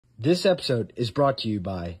This episode is brought to you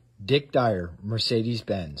by Dick Dyer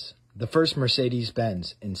Mercedes-Benz, the first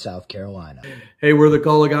Mercedes-Benz in South Carolina. Hey, we're the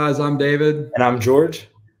Cola guys. I'm David. And I'm George.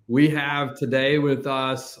 We have today with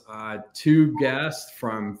us two guests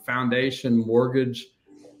from Foundation Mortgage.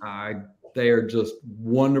 They are just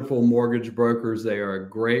wonderful mortgage brokers. They are a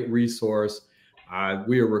great resource.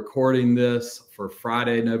 We are recording this for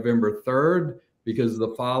Friday, November 3rd, because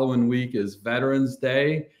the following week is Veterans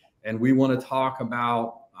Day. And we want to talk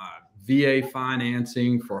about VA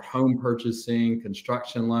financing for home purchasing,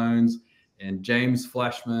 construction loans. And James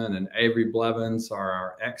Fleshman and Avery Blevins are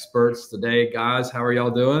our experts today. Guys, how are y'all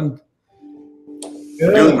doing?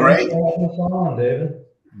 Good. Doing great. David.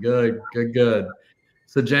 Good.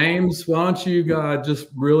 So James, why don't you just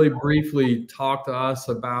really briefly talk to us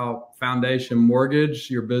about Foundation Mortgage,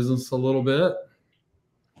 your business a little bit?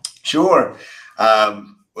 Sure. Well,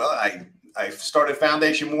 I started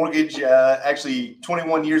Foundation Mortgage actually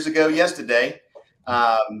 21 years ago yesterday.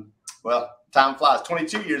 Well, time flies.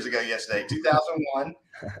 22 years ago yesterday, 2001.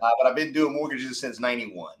 But I've been doing mortgages since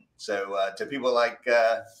 91. So to people like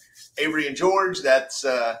Avery and George, that's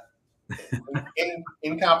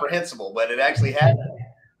incomprehensible, but it actually happened.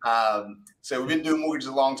 So we've been doing mortgages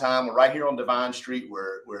a long time. We're right here on Devine Street.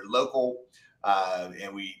 We're local,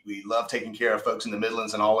 and we love taking care of folks in the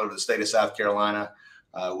Midlands and all over the state of South Carolina.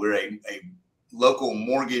 We're a local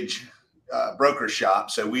mortgage broker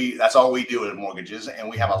shop. So that's all we do is mortgages, and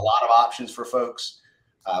we have a lot of options for folks.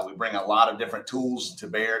 We bring a lot of different tools to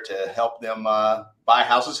bear to help them buy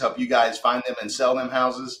houses, help you guys find them and sell them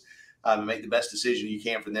houses, and make the best decision you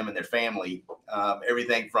can for them and their family.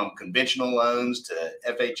 Everything from conventional loans to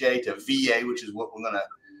FHA to VA, which is what we're going to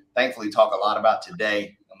thankfully talk a lot about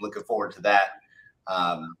today. I'm looking forward to that.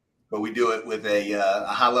 But we do it with a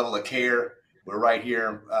high level of care. We're right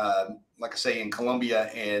here, like I say, in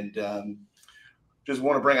Columbia, and just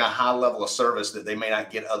want to bring a high level of service that they may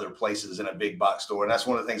not get other places in a big box store. And that's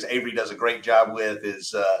one of the things Avery does a great job with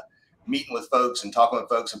is meeting with folks and talking with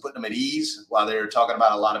folks and putting them at ease while they're talking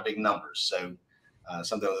about a lot of big numbers. So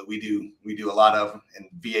something that we do a lot of, and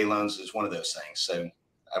VA loans is one of those things. So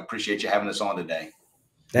I appreciate you having us on today.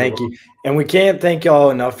 Thank you. And we can't thank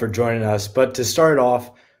y'all enough for joining us. But to start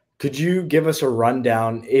off, could you give us a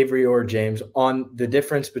rundown, Avery or James, on the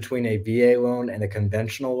difference between a VA loan and a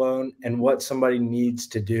conventional loan and what somebody needs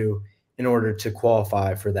to do in order to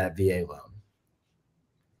qualify for that VA loan?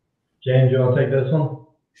 James, you want to take this one?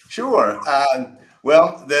 Sure.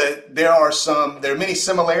 Well, there are many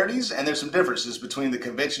similarities and there's some differences between the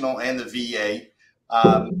conventional and the VA.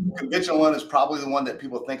 Conventional loan is probably the one that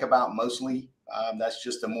people think about mostly. That's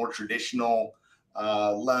just a more traditional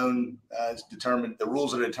loan. The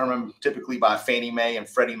rules are determined typically by Fannie Mae and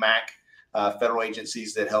Freddie Mac, federal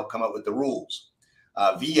agencies that help come up with the rules.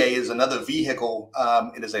 VA is another vehicle.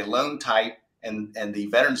 It is a loan type, and the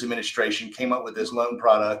Veterans Administration came up with this loan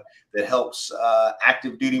product that helps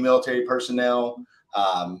active duty military personnel,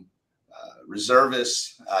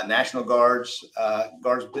 reservists, National Guards,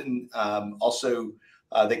 guardsmen. Also,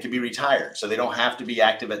 they can be retired, so they don't have to be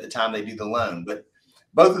active at the time they do the loan. But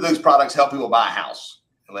both of those products help people buy a house.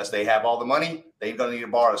 Unless they have all the money, they're going to need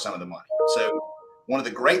to borrow some of the money. So one of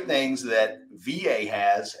the great things that VA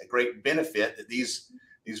has, a great benefit that these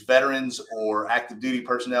veterans or active duty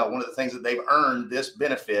personnel, one of the things that they've earned this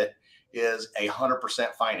benefit is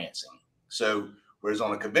 100% financing. So whereas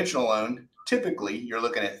on a conventional loan, typically you're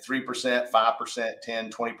looking at 3%, 5%,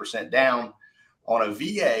 10, 20% down. On a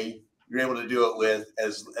VA, you're able to do it with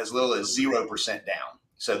as little as 0% down.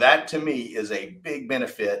 So that to me is a big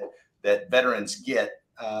benefit that veterans get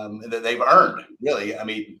that they've earned, really. I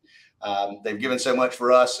mean, they've given so much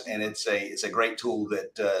for us, and it's a great tool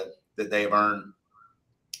that they've earned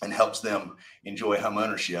and helps them enjoy home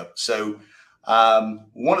ownership. So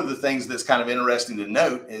one of the things that's kind of interesting to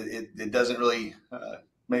note, it doesn't really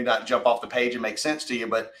may not jump off the page and make sense to you,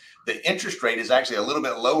 but the interest rate is actually a little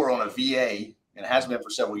bit lower on a VA, and has been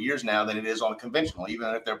for several years now, than it is on a conventional, even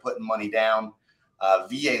if they're putting money down.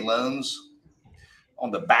 VA loans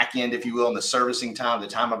on the back end, if you will, in the servicing time, the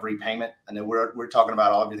time of repayment. I know we're talking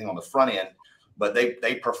about everything on the front end, but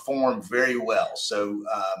they perform very well. So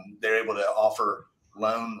they're able to offer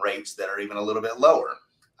loan rates that are even a little bit lower.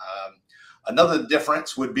 Another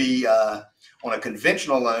difference would be on a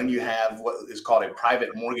conventional loan, you have what is called a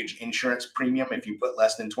private mortgage insurance premium. If you put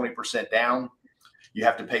less than 20% down, you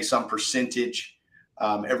have to pay some percentage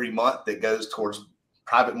every month that goes towards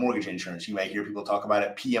private mortgage insurance. You may hear people talk about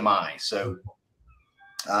it, PMI. So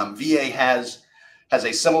VA has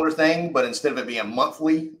a similar thing, but instead of it being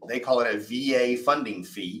monthly, they call it a VA funding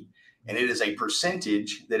fee, and it is a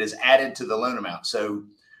percentage that is added to the loan amount. So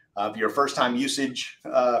If you're a first-time usage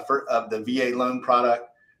of the VA loan product,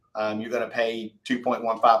 you're going to pay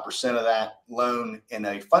 2.15% of that loan in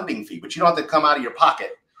a funding fee, but you don't have to come out of your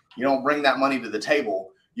pocket. You don't bring that money to the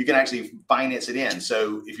table. You can actually finance it in.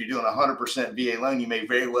 So if you're doing a 100% VA loan, you may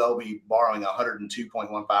very well be borrowing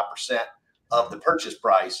 102.15% of the purchase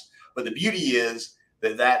price. But the beauty is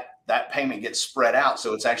that payment gets spread out,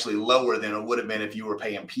 so it's actually lower than it would have been if you were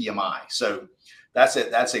paying PMI. So that's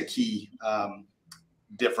it. That's a key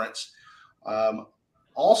difference.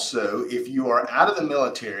 Also, if you are out of the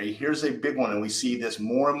military, here's a big one, and we see this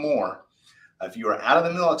more and more. If you are out of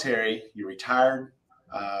the military, you're retired,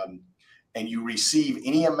 and you receive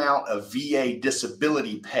any amount of VA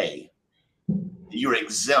disability pay, you're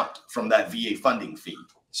exempt from that VA funding fee.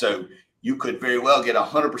 So you could very well get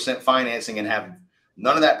 100% financing and have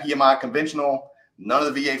none of that PMI conventional, none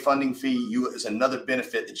of the VA funding fee. It's another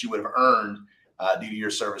benefit that you would have earned due to your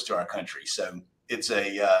service to our country. So it's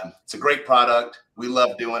a great product. We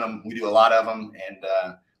love doing them. We do a lot of them, and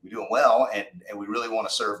we do them well, and we really want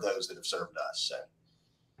to serve those that have served us. So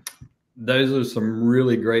those are some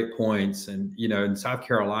really great points. And, you know, in South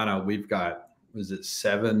Carolina, we've got, was it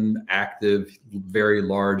 7 active, very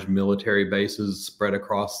large military bases spread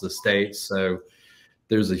across the state. So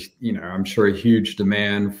there's I'm sure a huge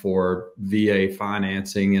demand for VA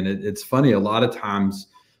financing. And it's funny, a lot of times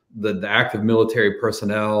the active military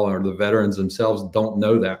personnel or the veterans themselves don't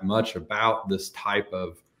know that much about this type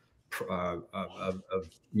of I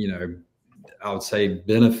would say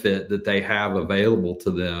benefit that they have available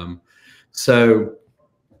to them. So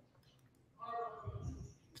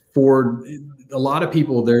for a lot of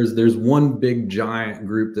people, there's one big giant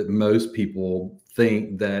group that most people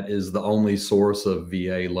think that is the only source of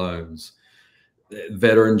VA loans.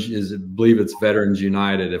 Veterans I believe it's Veterans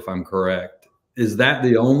United, if I'm correct. Is that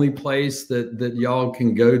the only place that y'all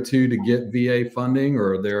can go to get VA funding,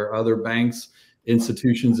 or are there other banks,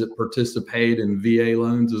 institutions that participate in VA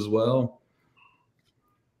loans as well?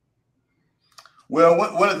 Well,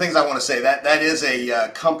 one of the things I want to say, that is a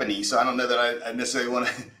company, so I don't know that I necessarily want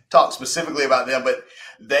to talk specifically about them, but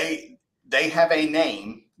they have a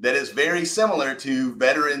name that is very similar to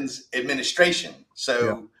Veterans Administration.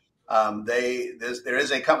 So there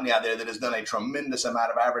is a company out there that has done a tremendous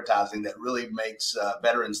amount of advertising that really makes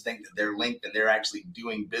veterans think that they're linked and they're actually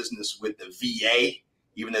doing business with the VA,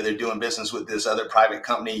 even though they're doing business with this other private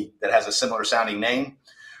company that has a similar sounding name.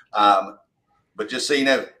 But just so you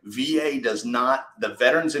know, VA does not, the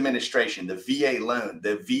Veterans Administration, the VA loan,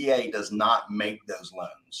 the VA does not make those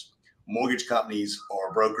loans. Mortgage companies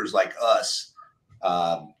or brokers like us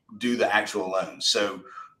do the actual loans. So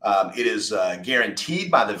it is guaranteed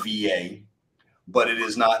by the VA, but it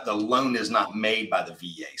is not, the loan is not made by the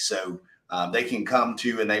VA. So they can come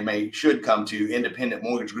to, and they should come to, independent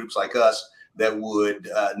mortgage groups like us that would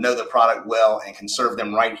know the product well and can serve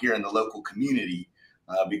them right here in the local community.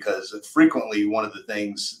 Because frequently one of the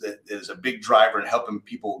things that is a big driver in helping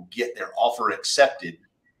people get their offer accepted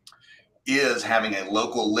is having a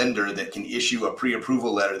local lender that can issue a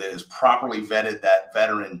pre-approval letter that has properly vetted that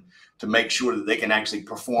veteran to make sure that they can actually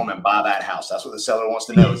perform and buy that house. That's what the seller wants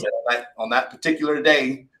to know, is that on that particular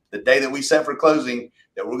day, the day that we set for closing,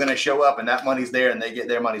 that we're going to show up and that money's there and they get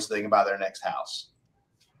their money so they can buy their next house.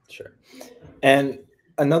 Sure. And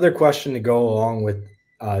another question to go along with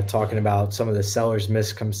talking about some of the seller's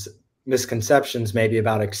misconceptions, maybe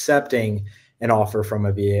about accepting an offer from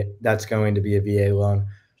a VA that's going to be a VA loan.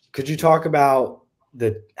 Could you talk about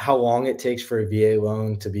how long it takes for a VA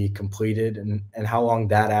loan to be completed and how long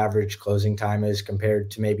that average closing time is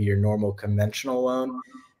compared to maybe your normal conventional loan?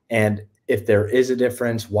 And if there is a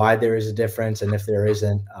difference, why there is a difference, and if there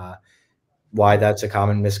isn't, why that's a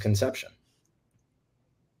common misconception?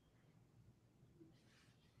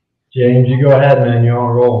 James, you go ahead, man. You're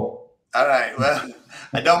on a roll. All right. Well,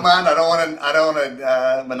 I don't mind. I don't want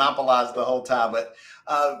to monopolize the whole time, but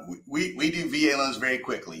we do VA loans very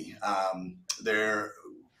quickly. They're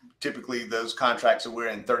typically, those contracts that we're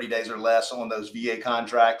in 30 days or less on those VA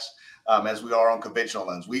contracts, as we are on conventional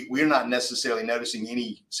loans. We're not necessarily noticing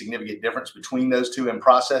any significant difference between those two in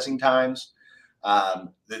processing times.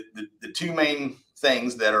 The two main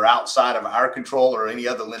things that are outside of our control or any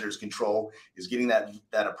other lender's control is getting that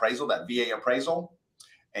appraisal, that VA appraisal,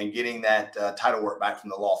 and getting that title work back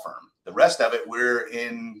from the law firm. The rest of it, we're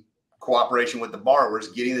in cooperation with the borrowers,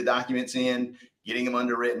 getting the documents in, getting them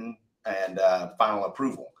underwritten, and final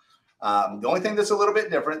approval. The only thing that's a little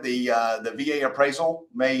bit different, the VA appraisal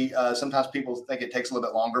may, sometimes people think it takes a little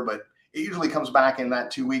bit longer, but it usually comes back in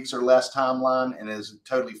that 2 weeks or less timeline and is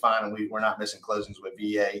totally fine. And we're not missing closings with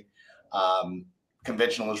VA.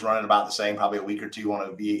 Conventional is running about the same, probably a week or two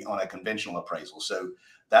on a conventional appraisal. So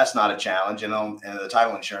that's not a challenge. And the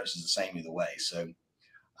title insurance is the same either way. So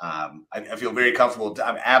I feel very comfortable.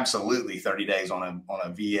 Absolutely 30 days on a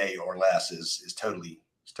VA or less is totally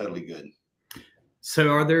good.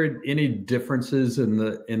 So are there any differences in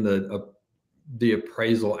the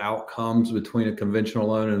appraisal outcomes between a conventional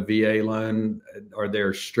loan and a VA loan? Are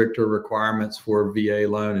there stricter requirements for a VA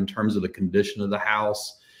loan in terms of the condition of the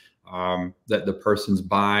house that the person's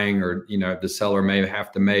buying, or, the seller may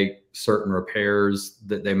have to make certain repairs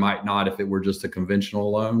that they might not if it were just a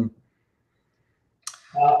conventional loan?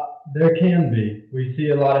 There can be. We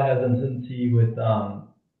see a lot of hesitancy with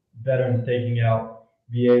veterans taking out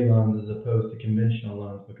VA loans as opposed to conventional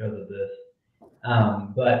loans because of this.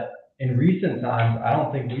 But in recent times, I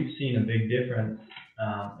don't think we've seen a big difference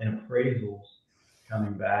in appraisals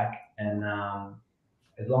coming back. And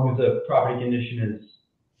as long as the property condition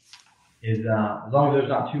is as long as there's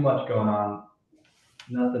not too much going on,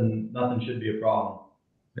 nothing should be a problem.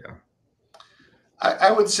 Yeah.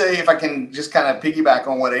 I would say, if I can just kind of piggyback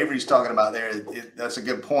on what Avery's talking about there, that's a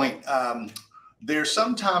good point. There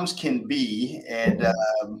sometimes can be, and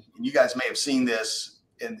you guys may have seen this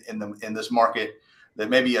in this market,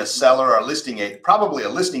 that maybe a seller or a listing agent, probably a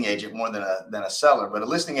listing agent more than a seller, but a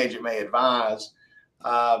listing agent may advise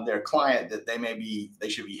their client that they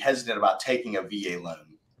should be hesitant about taking a VA loan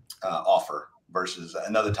offer versus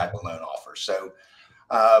another type of loan offer. So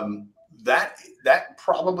that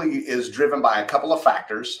probably is driven by a couple of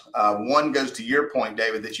factors. One goes to your point,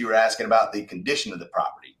 David, that you were asking about the condition of the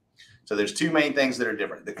property. So there's two main things that are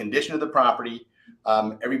different. The condition of the property.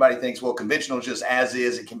 Everybody thinks, well, conventional is just as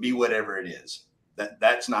is. It can be whatever it is.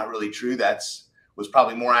 That's not really true. Was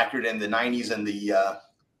probably more accurate in the 90s and the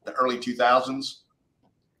early 2000s.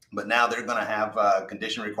 But now they're going to have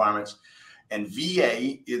condition requirements. And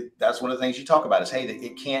VA, that's one of the things you talk about is, hey,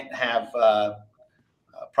 it can't have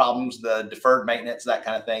problems, the deferred maintenance, that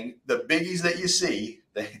kind of thing. The biggies that you see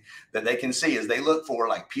that they can see is they look for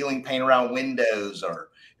like peeling paint around windows, or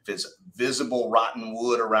if it's visible rotten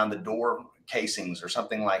wood around the door casings or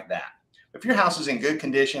something like that. If your house is in good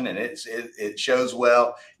condition and it shows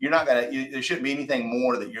well, there shouldn't be anything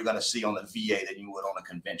more that you're going to see on the VA than you would on a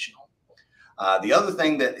conventional. The other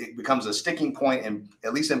thing that it becomes a sticking point, and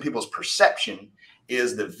at least in people's perception,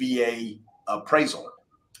 is the VA appraisal.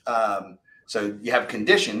 So you have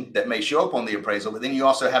condition that may show up on the appraisal, but then you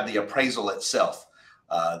also have the appraisal itself,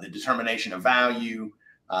 the determination of value,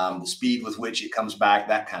 the speed with which it comes back,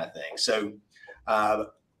 that kind of thing. So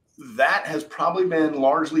that has probably been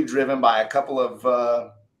largely driven by a couple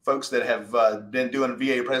of folks that have been doing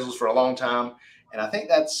VA appraisals for a long time. And I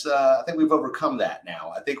think I think we've overcome that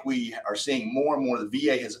now. I think we are seeing more and more. The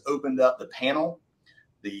VA has opened up the panel,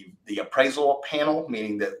 the appraisal panel,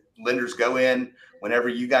 meaning that lenders go in. Whenever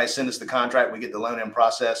you guys send us the contract, we get the loan in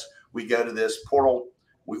process. We go to this portal,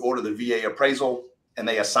 we order the VA appraisal, and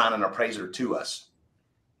they assign an appraiser to us.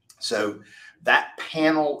 So that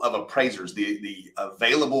panel of appraisers, the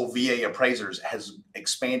available VA appraisers, has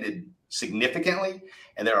expanded significantly,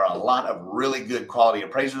 and there are a lot of really good quality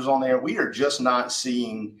appraisers on there. We are just not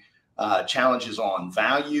seeing challenges on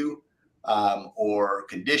value or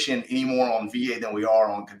condition any more on VA than we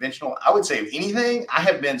are on conventional. I would say, if anything, I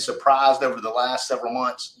have been surprised over the last several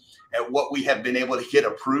months at what we have been able to get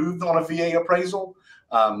approved on a VA appraisal.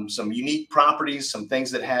 Some unique properties, some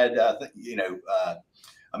things that had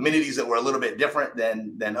amenities that were a little bit different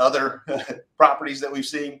than other properties that we've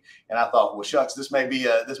seen. And I thought, well, shucks, this may be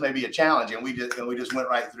a challenge, and we just went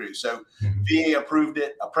right through. So VA approved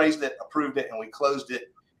it, appraised it, approved it, and we closed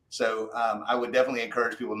it. So I would definitely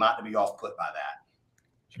encourage people not to be off put by that.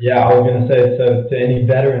 Yeah, I was going to say, so to any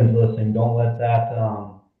veterans listening, don't let that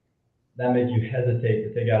make you hesitate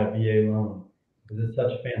to take out a VA loan, because it's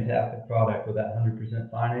such a fantastic product with that 100%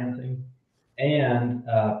 financing. And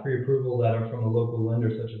pre-approval letter from a local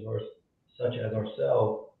lender such as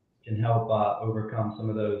ourselves can help overcome some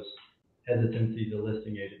of those hesitancies a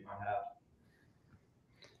listing agent might have.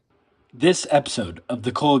 This episode of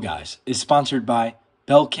The Cool Guys is sponsored by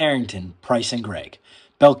Bell Carrington, Price & Gregg.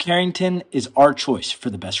 Bell Carrington is our choice for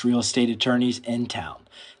the best real estate attorneys in town.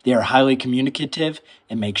 They are highly communicative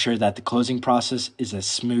and make sure that the closing process is as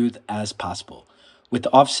smooth as possible. With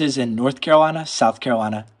offices in North Carolina, South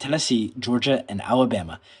Carolina, Tennessee, Georgia, and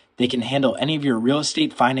Alabama, they can handle any of your real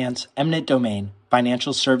estate finance, eminent domain,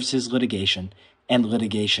 financial services litigation, and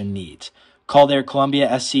litigation needs. Call their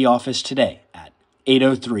Columbia SC office today at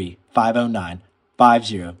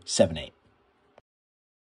 803-509-5078.